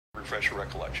refresh your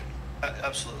recollection?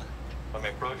 Absolutely. If I may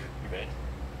approach, you may.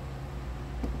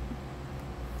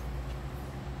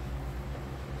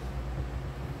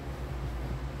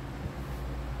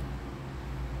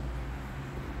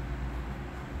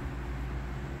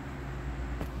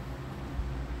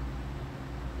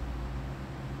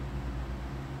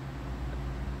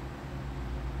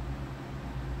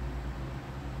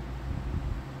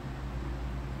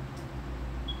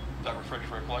 Does that refresh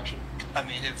your recollection? I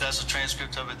mean, if that's a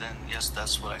transcript of it, then yes,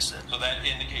 that's what I said. So that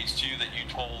indicates to you that you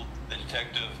told the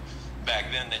detective back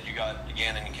then that you got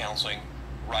Gannon in counseling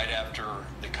right after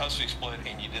the custody split,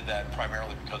 and you did that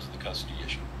primarily because of the custody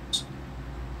issue.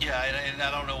 Yeah, and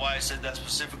I don't know why I said that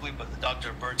specifically, but the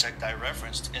Dr. Burtek I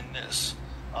referenced in this,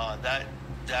 that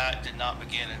did not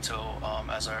begin until,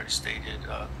 as I already stated,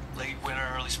 late winter,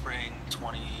 early spring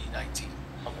 2019.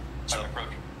 Okay. So,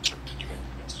 approach. Sure. You may.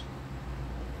 Yes.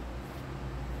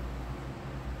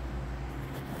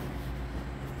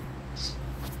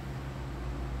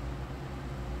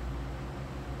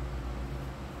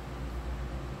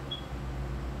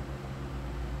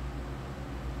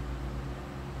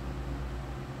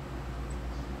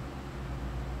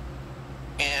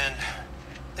 And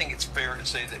I think it's fair to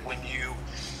say that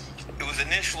it was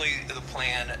initially the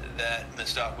plan that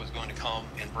Ms. Stauch was going to come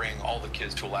and bring all the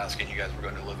kids to Alaska, and you guys were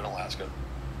going to live in Alaska.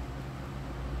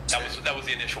 That was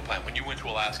the initial plan. When you went to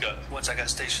Alaska, once I got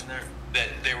stationed there, that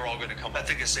they were all going to come up. I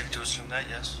think it's safe to assume that,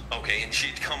 yes. Okay, and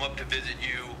she'd come up to visit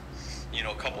you,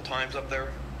 a couple times up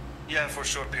there? Yeah, for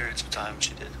short periods of time,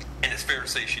 she did. And it's fair to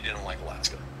say she didn't like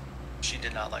Alaska. She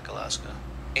did not like Alaska.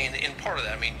 And part of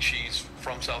that, I mean, she's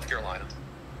from South Carolina,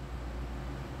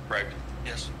 right?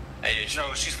 Yes. And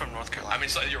No, she's from North Carolina. I mean,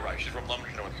 so you're right. She's from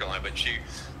Lumberton, North Carolina, but she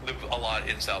lived a lot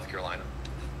in South Carolina.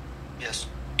 Yes.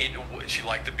 She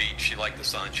liked the beach. She liked the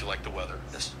sun. She liked the weather.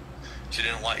 Yes.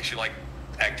 She liked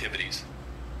activities.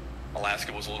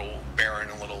 Alaska was a little barren,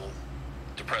 a little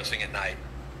depressing at night.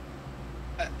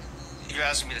 You're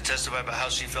asking me to testify about how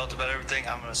she felt about everything.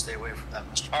 I'm going to stay away from that,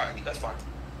 Mr. All right, that's fine.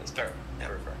 That's fair. Yeah.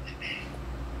 Very fair.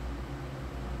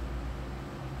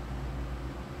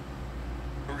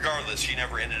 Regardless, she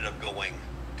never ended up going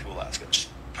to Alaska.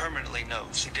 Permanently, no.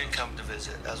 She did come to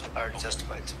visit, as I already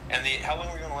testified to. And how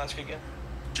long were you in Alaska again?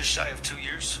 Just shy of 2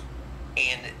 years.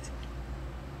 And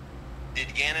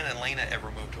did Gannon and Lena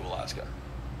ever move to Alaska?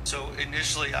 So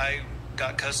initially, I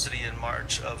got custody in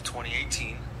March of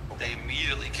 2018. They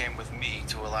immediately came with me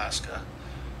to Alaska.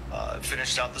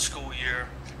 Finished out the school year.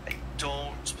 I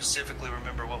don't specifically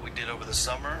remember what we did over the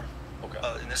summer. Okay.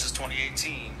 And this is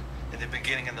 2018. In the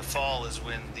beginning in the fall is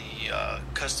when the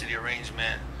custody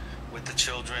arrangement with the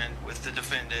children, with the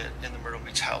defendant in the Myrtle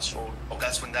Beach household,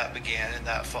 that's when that began in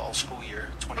that fall school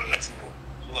year, 2018.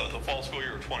 So the fall school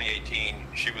year of 2018,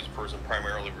 she was the person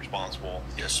primarily responsible,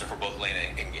 yes, sir, for both Lena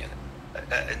and Gannon.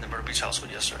 In the Myrtle Beach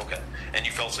household, yes, sir. Okay. And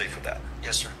you felt safe with that?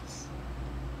 Yes, sir.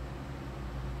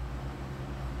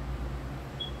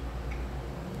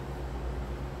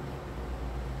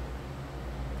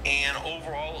 And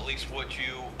overall, at least what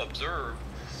you observed,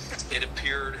 it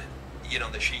appeared,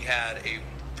 that she had a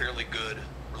fairly good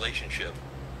relationship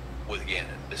with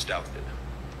Gannon, Ms. Stauch did.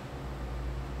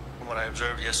 From what I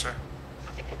observed, yes, sir.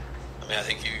 I mean, I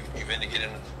think you've indicated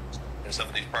in some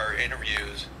of these prior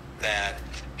interviews that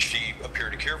she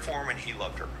appeared to care for him and he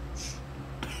loved her.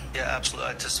 Yeah, absolutely.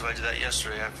 I testified to that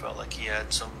yesterday. I felt like he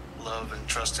had some love and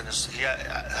trust in he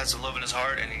had some love in his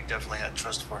heart, and he definitely had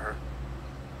trust for her.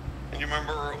 And you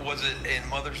remember, was it in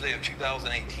Mother's Day of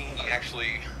 2018, he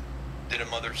actually did a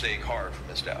Mother's Day card for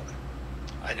Ms. Stauch?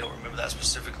 I don't remember that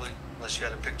specifically, unless you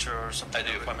had a picture or something. I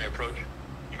do, if I may approach.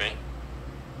 You may.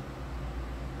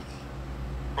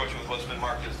 Approaching with what's been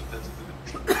marked as the visit.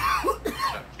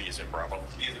 B is in Bravo.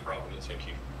 B is in Bravo, yes, thank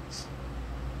you.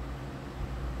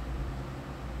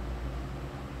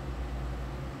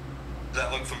 Does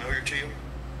that look familiar to you?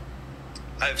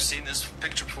 I've seen this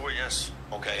picture before, yes.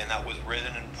 Okay, and that was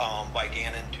written by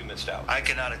Gannon to Ms. Stauch? I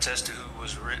cannot attest to who it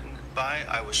was written by.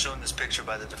 I was shown this picture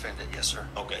by the defendant, yes, sir.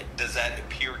 Okay, does that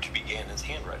appear to be Gannon's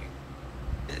handwriting?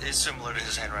 It's similar to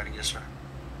his handwriting, yes, sir.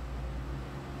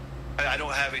 I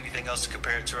don't have anything else to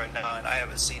compare it to right now, and I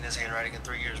haven't seen his handwriting in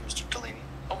 3 years, Mr. Tellini.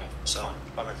 Okay, so.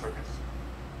 By my purpose.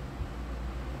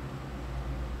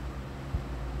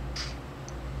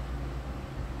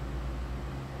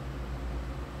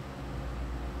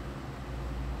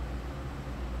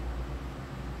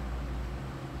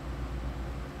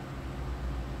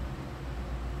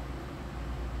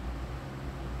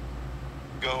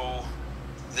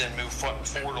 Move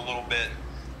forward a little bit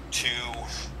to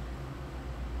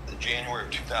the January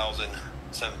of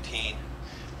 2017.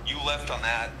 You left on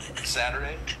that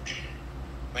Saturday?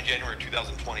 I mean, January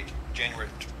 2020, January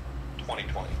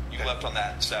 2020. You left on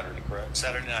that Saturday, correct?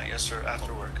 Saturday night, yes, sir,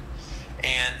 after work.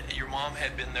 And your mom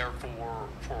had been there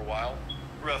for a while?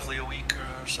 Roughly a week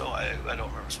or so. I don't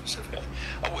remember specifically.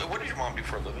 What did your mom do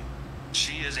for a living?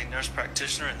 She is a nurse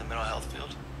practitioner in the mental health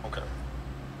field. Okay.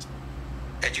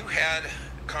 Had you had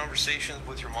conversations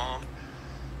with your mom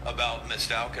about Miss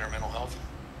Stauch and her mental health?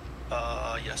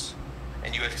 Yes.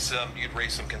 And you'd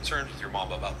raised some concerns with your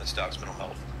mom about Miss Stauch's mental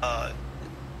health?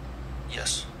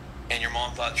 Yes. And your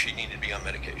mom thought she needed to be on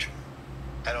medication?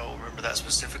 I don't remember that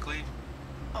specifically.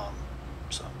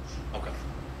 So. Okay.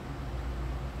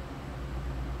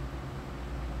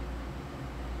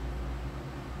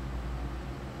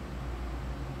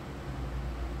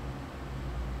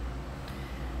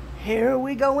 Here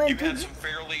we go You into had some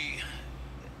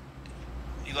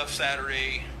you left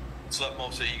Saturday, slept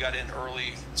most of it. You got in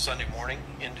early Sunday morning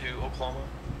into Oklahoma?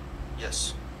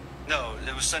 Yes. No,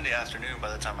 it was Sunday afternoon by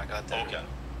the time I got there. Okay.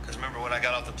 Because remember when I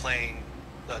got off the plane,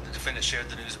 the defendant shared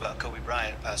the news about Kobe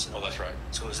Bryant passing away. Oh, that's right.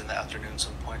 So it was in the afternoon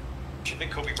some point. Is she a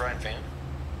big Kobe Bryant fan?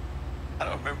 I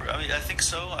don't remember. I mean, I think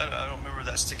so. I don't remember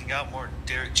that sticking out more.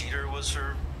 Derek Jeter was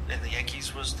her, and the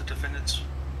Yankees was the defendant's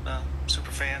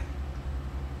super fan.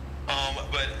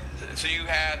 But so you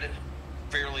had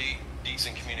fairly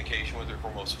decent communication with her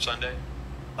for most of Sunday?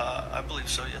 I believe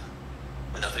so,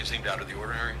 yeah. Nothing seemed out of the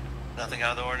ordinary? Nothing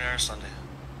out of the ordinary Sunday.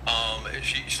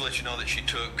 She let you know that she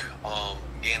took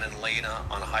Gannon and Lena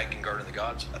on a hike in Garden of the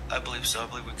Gods? I believe so. I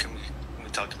believe we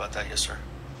talked about that, yes, sir.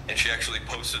 And she actually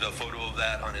posted a photo of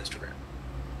that on Instagram?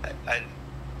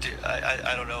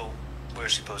 I don't know where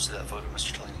she posted that photo,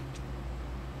 Mr. Delaney.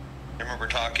 I remember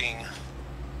talking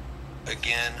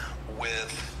again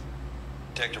with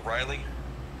Detective Riley.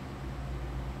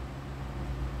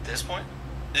 At this point?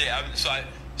 Yeah,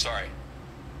 sorry.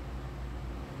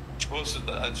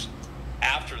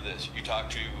 After this, you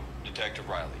talked to Detective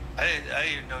Riley. I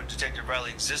didn't know Detective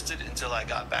Riley existed until I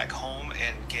got back home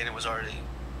and Gannon was already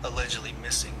allegedly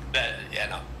missing.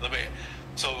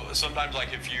 So sometimes,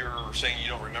 like, if you're saying you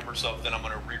don't remember stuff, then I'm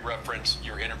going to re-reference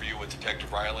your interview with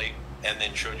Detective Riley and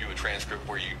then show you a transcript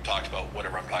where you talked about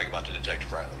whatever I'm talking about to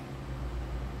Detective Riley.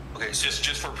 Okay, so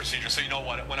just for procedure. So you know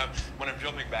what? When I'm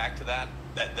jumping back to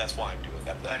that's why I'm doing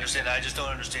that. I understand. I just don't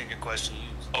understand your question.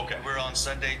 Okay. We're on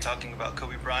Sunday talking about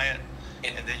Kobe Bryant,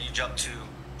 and then you jump to.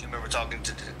 You remember talking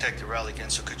to Detective Riley again?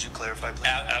 So could you clarify, please?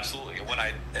 Absolutely.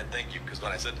 And thank you, because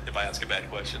when I said if I ask a bad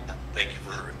question, thank you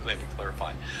for letting me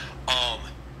clarify.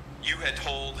 You had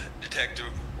told Detective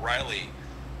Riley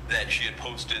that she had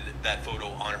posted that photo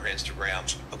on her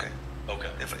Instagram. Okay. Okay.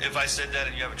 If I said that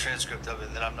and you have a transcript of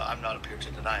it, then I'm not up here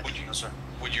to deny it. No, sir.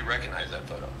 Would you recognize that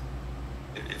photo?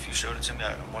 If you showed it to me,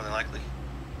 more than likely.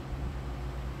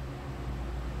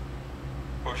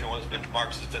 Portion was been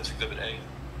marked as Defense Exhibit A.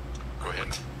 Go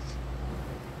ahead.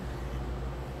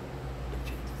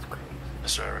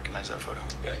 Yes, sir. I recognize that photo.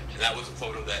 Okay. And that was a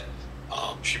photo that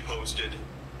she posted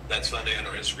that Sunday on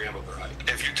her Instagram of her hike.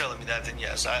 If you're telling me that, then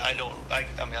yes. I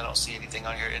don't see anything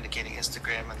on here indicating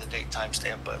Instagram and the date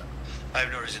timestamp, but I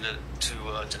have no reason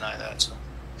to deny that. So,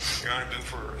 Your Honor, move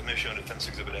for admission on Defense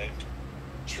Exhibit A.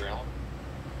 Mr. Allen.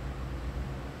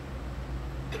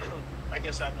 I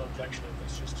guess I have no objection if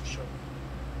it's just to show.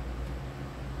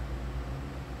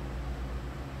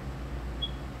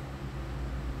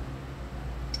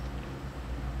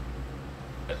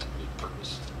 That's a limited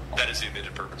purpose. That is the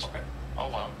admitted purpose. Okay. I'll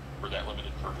allow for that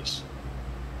limited purpose.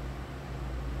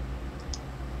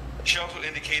 She also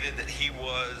indicated that he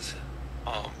was.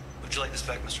 would you like this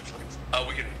back, Mr. Flynn?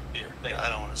 We can here. I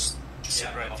don't want to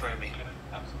sit right in front of me.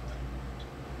 Absolutely.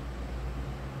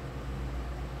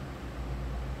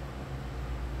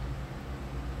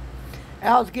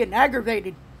 Al's getting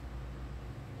aggravated.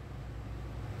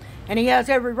 And he has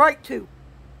every right to.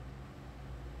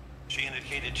 She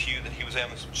indicated to you that he was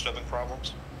having some stomach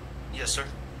problems, Yes, sir.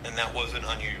 and that wasn't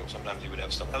unusual. Sometimes he would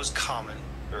have stomach. That was common.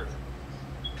 Sure.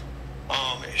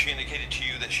 She indicated to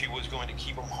you that she was going to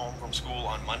keep him home from school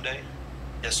on Monday,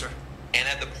 Yes, sir. and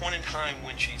at the point in time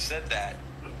when she said that,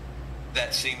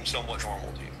 that seemed somewhat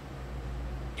normal to you.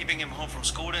 Keeping him home from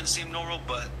school didn't seem normal,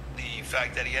 but the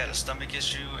fact that he had a stomach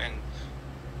issue and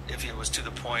if it was to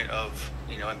the point of,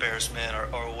 embarrassment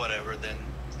or whatever, then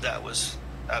that was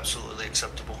absolutely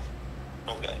acceptable.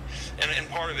 Okay. And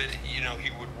part of it, he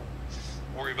would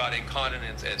worry about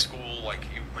incontinence at school, like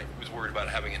he was worried about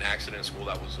having an accident at school.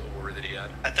 That was a worry that he had.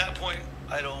 At that point,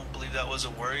 I don't believe that was a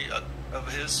worry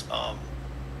of his.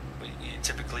 He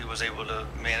typically was able to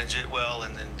manage it well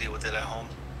and then deal with it at home.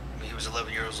 I mean, he was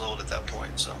 11 years old at that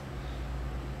point, so.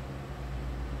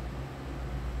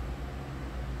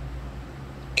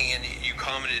 And you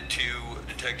commented to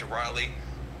Detective Riley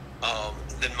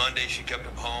Then Monday she kept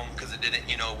him home because it didn't.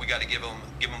 We got to give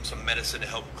him some medicine to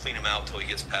help clean him out till he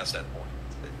gets past that point.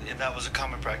 And that was a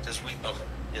common practice. Okay.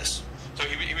 Yes. So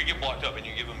he would get blocked up, and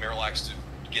you give him Miralax to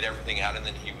get everything out, and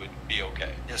then he would be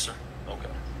okay. Yes, sir. Okay.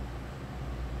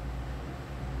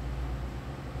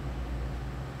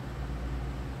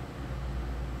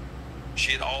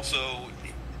 She had also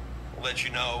let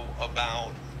you know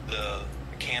about the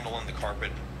candle in the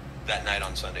carpet that night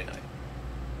on Sunday night.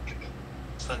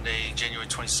 Sunday, January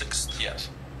 26th. Yes.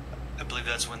 I believe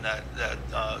that's when that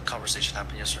conversation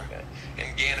happened. Yes, sir. Okay.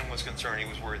 And Gannon was concerned. He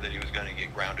was worried that he was going to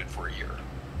get grounded for a year.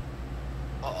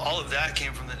 All of that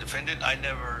came from the defendant. I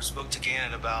never spoke to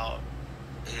Gannon about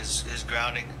his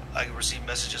grounding. I received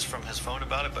messages from his phone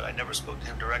about it, but I never spoke to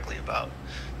him directly about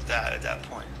that at that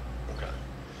point. Okay.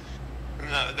 And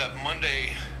that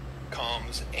Monday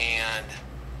comes and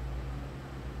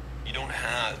you don't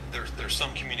have there's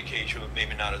some communication, but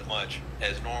maybe not as much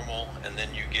as normal, and then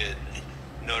you get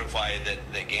notified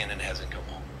that Gannon hasn't come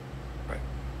home. Right.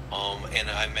 And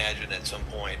I imagine at some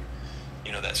point,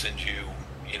 that sends you,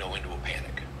 into a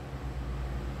panic.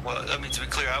 Well, I mean, to be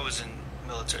clear, I was in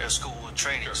military school and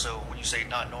training, Sure. so when you say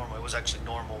not normal, it was actually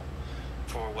normal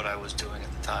for what I was doing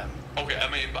at the time. Okay, I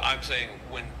mean, but I'm saying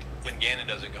when Gannon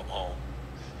doesn't come home,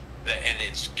 and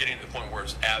it's getting to the point where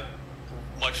it's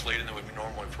much later than would be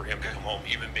normal for him to come home,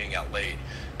 even being out late.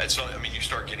 And so, I mean, you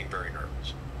start getting very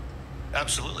nervous.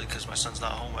 Absolutely, because my son's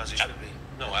not home as he should be.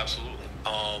 No, absolutely.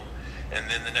 And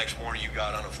then the next morning you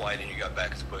got on a flight and you got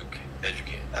back as quick as you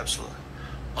can. Absolutely.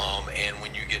 And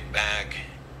when you get back,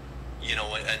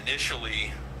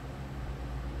 initially,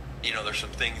 there's some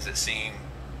things that seem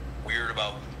weird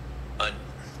about,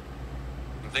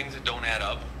 things that don't add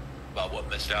up about what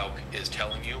Miss Stauch is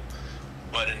telling you.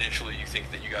 But initially you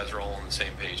think that you guys are all on the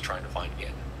same page trying to find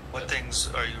Gannon. What things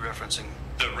are you referencing?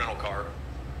 The rental car.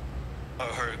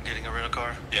 Her getting a rental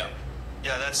car? Yeah.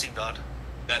 Yeah, that seemed odd.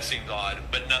 That seems odd,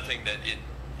 but nothing that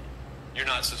you're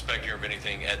not suspecting her of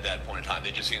anything at that point in time.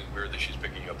 It just seems weird that she's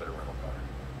picking you up at a rental car.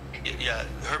 Yeah,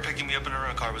 her picking me up in a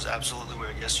rental car was absolutely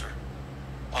weird. Yes, sir.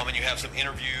 And you have some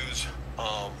interviews,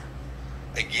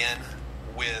 again,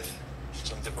 with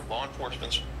some different law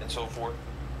enforcement and so forth.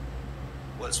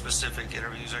 What specific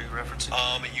interviews are you referencing?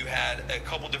 You had a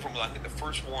couple different ones. I think the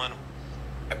first one,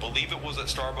 I believe it was at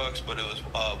Starbucks, but it was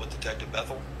with Detective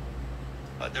Bethel.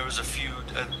 There was a few,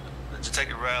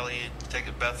 Detective Riley,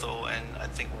 Detective Bethel, and I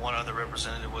think one other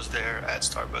representative was there at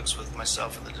Starbucks with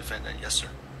myself and the defendant. Yes, sir.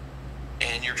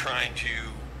 And you're trying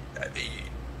to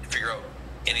figure out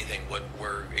anything,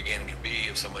 where again could be,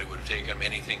 if somebody would have taken him,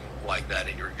 anything like that,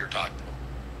 and you're talking to them.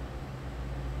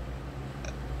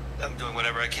 I'm doing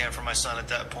whatever I can for my son at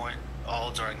that point, all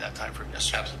during that time frame. Yes,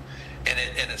 sir. Absolutely.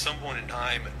 And at some point in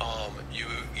time, you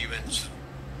even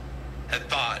had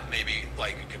thought maybe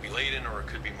like it could be Layden or it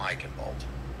could be Mike involved.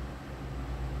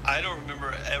 I don't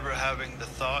remember ever having the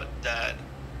thought that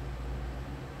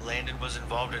Landon was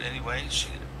involved in any way. She,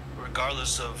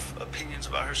 regardless of opinions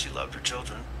about her, she loved her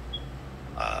children.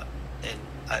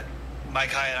 Mike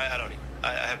High,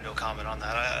 I have no comment on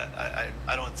that.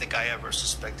 I don't think I ever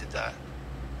suspected that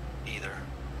either.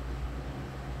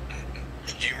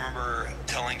 Do you remember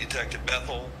telling Detective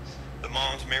Bethel the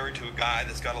mom's married to a guy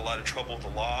that's got a lot of trouble with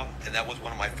the law? And that was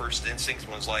one of my first instincts,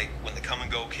 was like when the come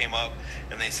and go came up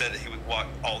and they said that he would walk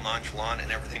all nonchalant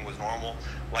and everything was normal,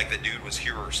 like the dude was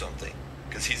here or something,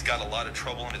 because he's got a lot of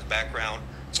trouble in his background.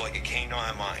 So like it came to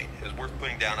my mind. It was worth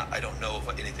putting down. I don't know if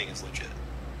anything is legit.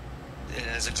 And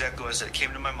that's exactly what I said. It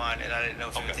came to my mind, and I didn't know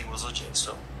if anything was legit.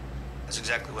 So that's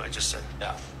exactly what I just said.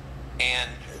 Yeah.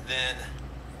 And then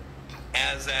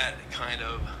as that kind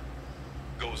of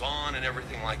goes on and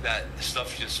everything like that,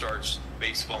 stuff just starts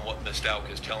based upon what Miss Stauch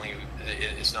is telling you.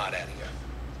 It's not adding up.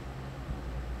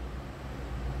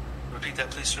 Repeat that,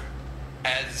 please, sir.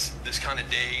 As this kind of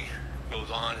day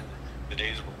goes on and the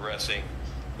days are progressing,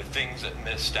 the things that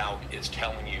Miss Stauch is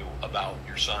telling you about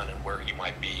your son and where he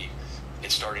might be,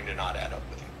 it's starting to not add up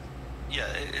with you. Yeah,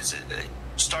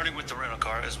 starting with the rental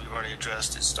car, as we've already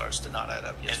addressed, it starts to not add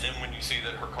up. Yes. And then when you see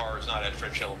that her car is not at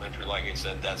French Elementary, like I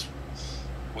said,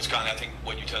 was kind of, I think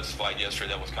what you testified yesterday,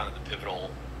 that was kind of the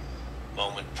pivotal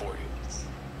moment for you.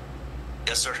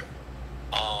 Yes, sir.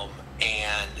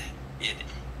 And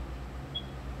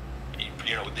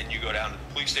then you go down to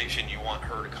the police station, you want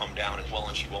her to come down as well,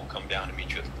 and she won't come down to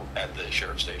meet you at the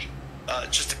sheriff's station.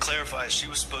 Just to clarify, she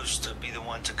was supposed to be the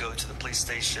one to go to the police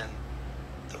station.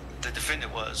 The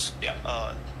defendant was. Yeah.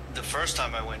 The first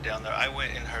time I went down there, I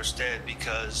went in her stead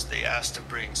because they asked to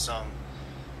bring something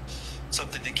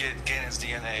to get Gannon's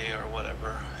DNA or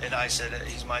whatever. And I said,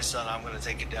 he's my son, I'm going to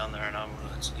take it down there and I'm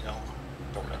going to,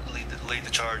 lead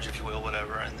the charge, if you will,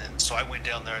 whatever. And then so I went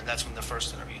down there, and that's when the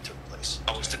first interview took place.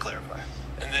 Just to clarify.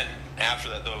 And then after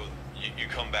that, though, you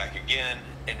come back again,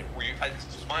 and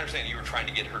it's my understanding you were trying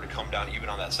to get her to come down, even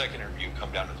on that second interview,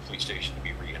 come down to the police station to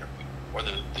be re-interviewed, or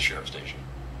the sheriff's station.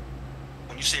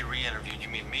 When you say re-interviewed, you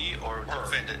mean me or the Her.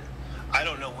 defendant? I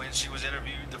don't know when she was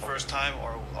interviewed the first time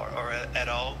or at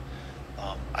all.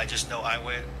 I just know I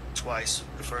went twice.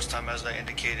 The first time, as I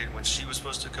indicated, when she was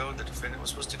supposed to go, the defendant was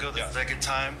supposed to go. The second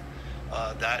time,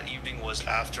 that evening, was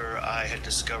after I had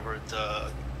discovered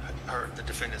the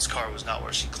defendant's car was not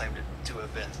where she claimed it to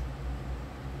have been.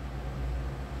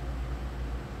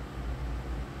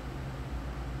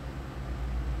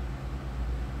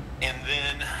 And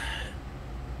then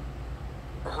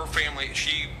her family,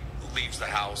 she leaves the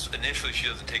house. Initially, she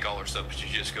doesn't take all her stuff, but she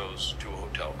just goes to a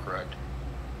hotel, correct?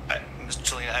 Mr.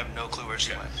 Cellini, I have no clue where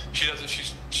she went. She doesn't.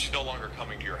 She's no longer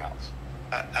coming to your house.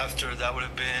 After that would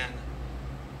have been,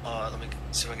 let me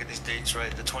see if I get these dates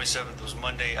right. The 27th was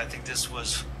Monday. I think this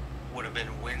would have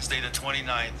been Wednesday the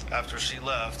 29th. After she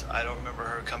left, I don't remember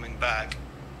her coming back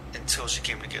until she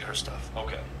came to get her stuff.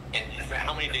 Okay. And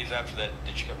how many days after that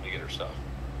did she come to get her stuff?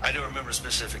 I don't remember a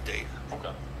specific date.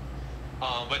 Okay.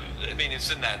 But I mean,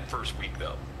 it's in that first week,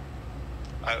 though.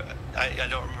 I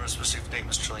don't remember a specific date,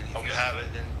 Mr. Cellini. If you have it,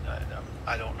 then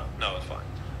I don't know. No, it's fine.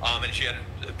 And she had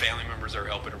family members there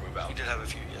helping her move out. We did have a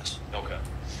few, yes. Okay.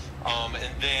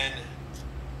 And then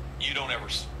you don't ever,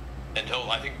 until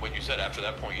I think what you said after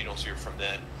that point, you don't see her from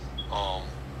then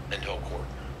until court.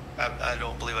 I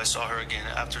don't believe I saw her again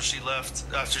after she left.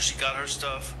 After she got her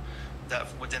stuff, that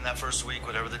within that first week,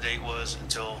 whatever the date was,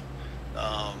 until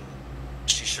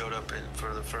she showed up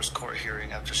for the first court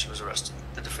hearing after she was arrested.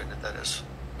 The defendant, that is.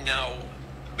 Now,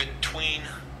 between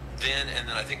then and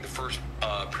then, I think the first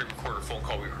pre-recorded phone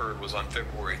call we heard was on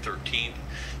February 13th.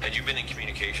 Had you been in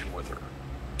communication with her?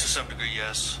 To some degree,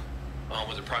 yes.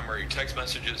 Was it primary text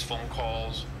messages, phone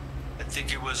calls? I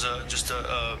think it was just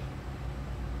a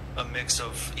mix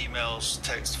of emails,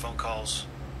 text, phone calls.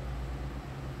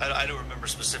 I don't remember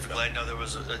specifically. I know there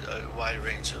was a wide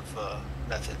range of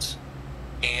methods.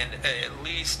 And at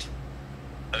least,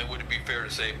 I mean, would it be fair to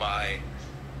say by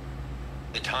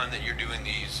the time that you're doing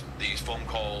these phone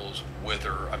calls with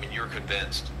her, I mean, you're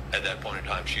convinced at that point in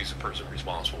time she's the person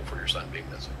responsible for your son being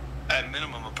missing? At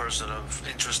minimum, a person of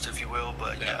interest, if you will,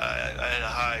 but yeah, I had a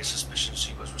high suspicion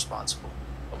she was responsible.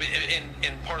 I mean,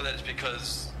 and part of that is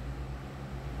because,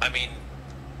 I mean,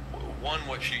 one,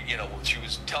 what she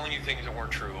was telling you things that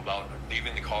weren't true about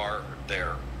leaving the car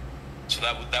there. So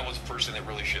that was the first thing that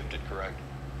really shifted, correct?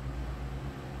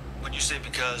 When you say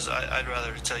because, I'd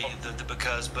rather tell you the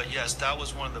because, but yes, that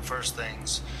was one of the first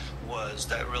things was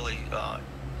that really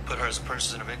put her as a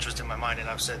person of interest in my mind, and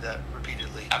I've said that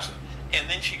repeatedly. Absolutely. And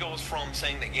then she goes from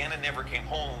saying that Gannon never came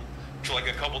home to like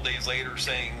a couple days later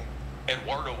saying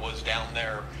Eduardo was down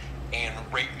there and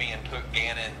raped me and took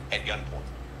Gannon at gunpoint.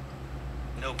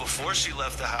 No, before she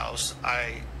left the house,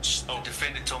 the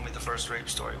defendant told me the first rape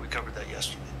story. We covered that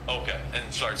yesterday. Okay,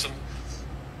 and sorry,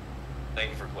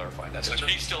 thank you for clarifying that. So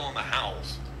she's still in the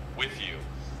house with you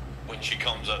when she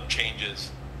comes up,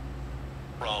 changes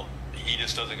from he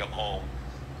just doesn't come home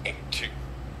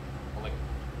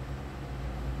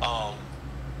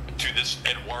to this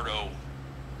Eduardo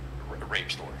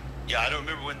rape story. Yeah, I don't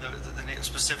remember when the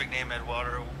specific name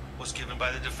Eduardo was given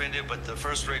by the defendant, but the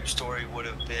first rape story would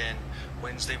have been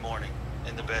Wednesday morning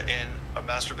in a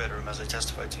master bedroom, as I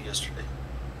testified to yesterday.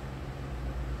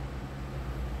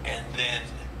 And then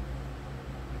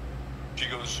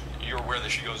you're aware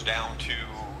that she goes down to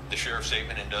the sheriff's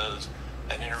statement and does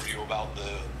an interview about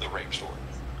the rape story.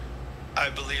 I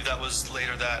believe that was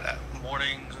later that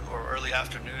morning or early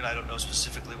afternoon. I don't know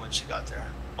specifically when she got there.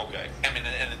 Okay. I mean,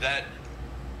 and at that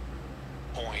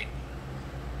point,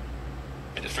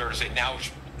 it's fair to say now,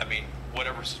 I mean,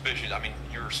 whatever suspicions, I mean,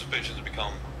 your suspicions have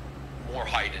become more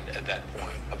heightened at that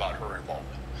point about her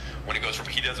involvement. When it goes from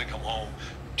he doesn't come home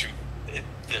to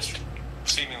this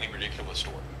seemingly ridiculous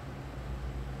story.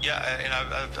 Yeah, and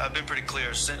I've been pretty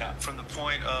clear from the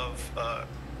point of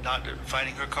not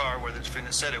finding her car where the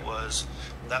defendant said it was.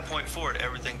 From that point forward,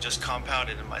 everything just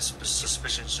compounded, and my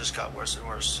suspicions just got worse and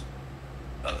worse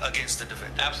against the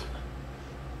defendant. Absolutely.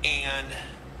 And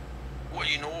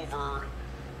what you know over,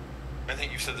 I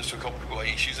think you've said this to a couple people.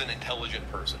 She's an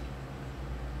intelligent person.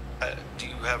 Do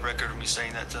you have record of me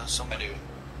saying that to somebody? I do.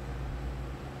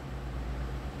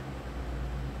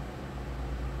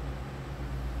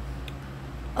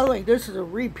 I think this is a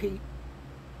repeat